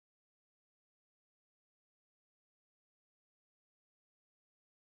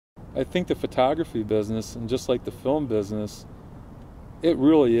I think the photography business, and just like the film business, it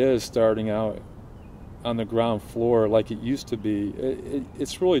really is starting out on the ground floor like it used to be.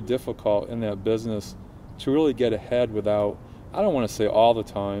 It's really difficult in that business to really get ahead without, I don't want to say all the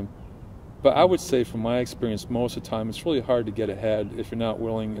time, but I would say from my experience most of the time it's really hard to get ahead if you're not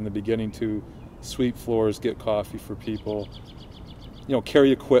willing in the beginning to sweep floors, get coffee for people, you know,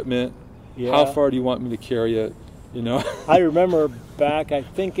 carry equipment. Yeah. How far do you want me to carry it? You know? I remember back, I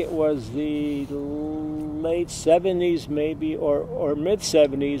think it was the late 70s maybe, or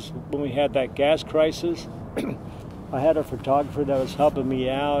mid-70s, when we had that gas crisis. I had a photographer that was helping me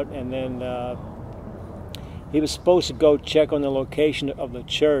out, and then he was supposed to go check on the location of the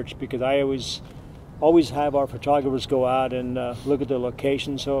church, because I always have our photographers go out and look at the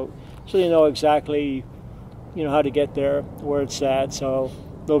location, so you know exactly, you know, how to get there, where it's at, so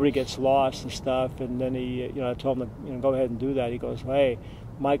nobody gets lost and stuff. And then he, you know, I told him, you know, go ahead and do that. He goes, hey,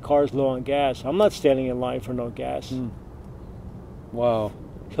 my car's low on gas. I'm not standing in line for no gas. Wow.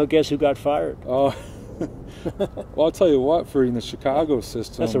 So guess who got fired? Oh. Well, I'll tell you what, for in the Chicago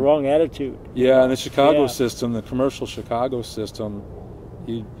system. That's the wrong attitude. Yeah, in the Chicago system, the commercial Chicago system,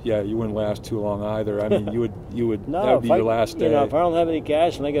 you wouldn't last too long either. I mean, you would No, that would be your last day. You know, if I don't have any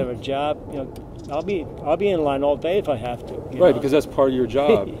gas and I get a job, you know, I'll be in line all day if I have to. Right, know? because that's part of your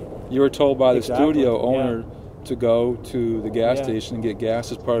job. You were told by the Exactly, studio owner to go to the gas station and get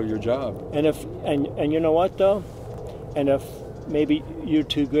gas as part of your job. And if and you know what though, and if maybe you're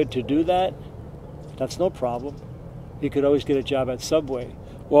too good to do that, that's no problem. You could always get a job at Subway.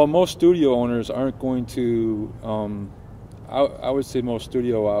 Well, most studio owners aren't going to. I would say most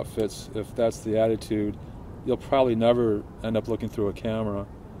studio outfits, if that's the attitude, you'll probably never end up looking through a camera.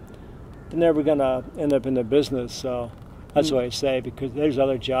 They're never gonna end up in the business, so that's what I say, because there's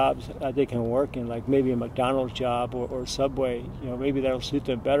other jobs that they can work in, like maybe a McDonald's job or Subway. You know, maybe that'll suit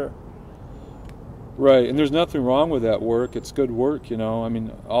them better. Right, and there's nothing wrong with that work. It's good work, you know. I mean,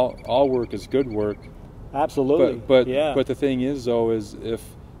 all work is good work. Absolutely. But the thing is, though, is if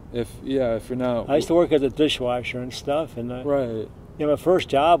you're not. I used to work as a dishwasher and stuff, and right. You know, my first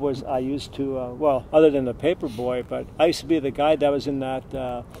job was I used to well, other than the paper boy, but I used to be the guy that was in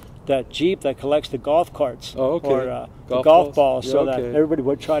that Jeep that collects the golf carts or the golf balls, so that everybody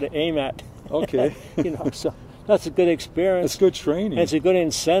would try to aim at. Okay. You know, so that's a good experience. It's good training. And it's a good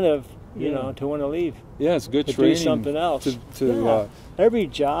incentive, you know, to want to leave. Yeah, it's good to training. Do something else. Every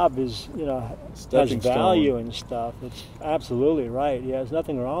job is, you know, has value and stuff. It's absolutely right. Yeah, there's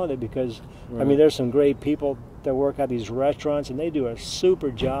nothing wrong with it, because I mean, there's some great people that work at these restaurants and they do a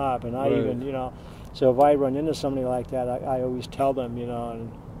super job. And I even, you know, so if I run into somebody like that, I always tell them, you know,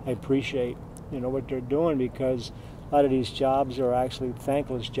 and I appreciate, you know, what they're doing, because a lot of these jobs are actually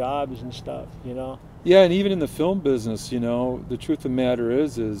thankless jobs and stuff, you know. Yeah, and even in the film business, you know, the truth of the matter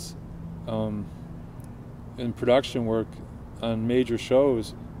is in production work on major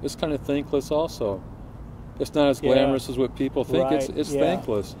shows, it's kind of thankless also. It's not as glamorous as what people think. Right. It's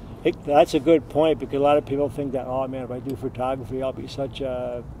thankless. That's a good point, because a lot of people think that, oh man, if I do photography, I'll be such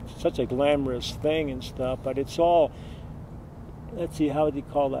a glamorous thing and stuff. But it's all, let's see, how would you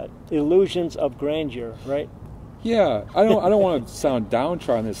call that? Illusions of grandeur, right? Yeah, I don't want to sound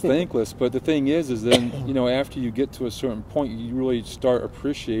downtrodden as thankless, but the thing is then, you know, after you get to a certain point, you really start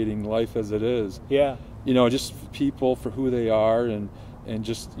appreciating life as it is. Yeah. You know, just people for who they are, and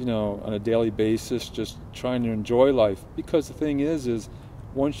just, you know, on a daily basis, just trying to enjoy life. Because the thing is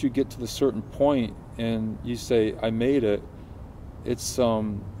once you get to the certain point and you say, I made it, it's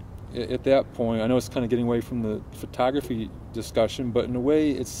at that point, I know it's kind of getting away from the photography discussion, but in a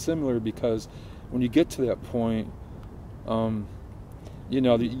way it's similar, because when you get to that point, you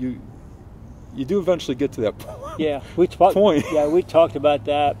know, you do eventually get to that point. Yeah, we talked about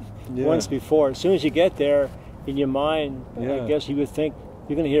that once before. As soon as you get there, in your mind, I guess you would think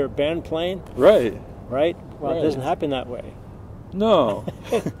you're going to hear a band playing. Right. Right? Well, it doesn't happen that way. No.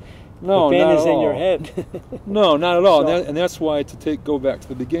 No, the band not is at all. in your head. No, not at all. So, and that's why, go back to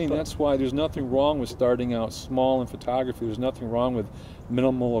the beginning, that's why there's nothing wrong with starting out small in photography. There's nothing wrong with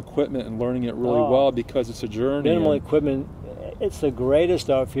minimal equipment and learning it really well, because it's a journey. Minimal equipment, it's the greatest,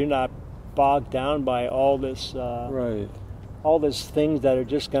 though, if you're not bogged down by all this all these things that are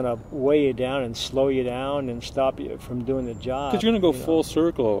just going to weigh you down and slow you down and stop you from doing the job. Because you're going to go full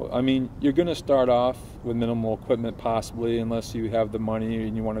circle. I mean, you're going to start off with minimal equipment, possibly, unless you have the money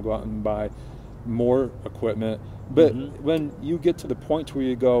and you want to go out and buy more equipment. But when you get to the point where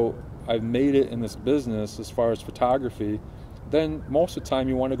you go, I've made it in this business as far as photography, then most of the time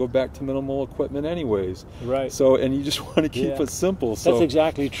you want to go back to minimal equipment anyways. Right. So, and you just want to keep it simple. So that's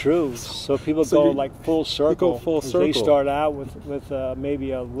exactly true. So people go like full circle. You go full circle. They start out with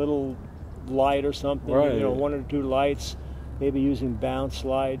maybe a little light or something, right. 1 or 2 lights, maybe using bounce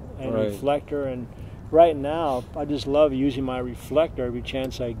light and reflector. And right now, I just love using my reflector every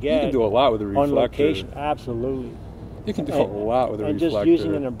chance I get. You can do a lot with a reflector. On location, absolutely. You can do a lot with a reflector. And just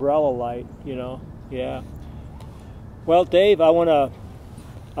using an umbrella light, yeah. Well, Dave, I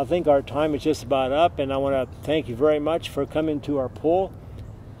think our time is just about up, and I want to thank you very much for coming to our pool.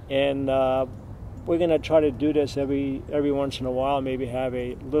 And we're going to try to do this every once in a while, maybe have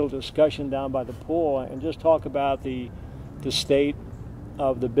a little discussion down by the pool and just talk about the state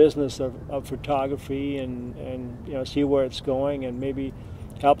of the business of photography and see where it's going and maybe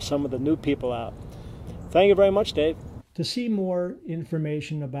help some of the new people out. Thank you very much, Dave. To see more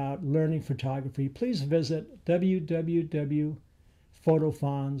information about learning photography, please visit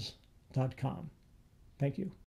www.photophones.com. Thank you.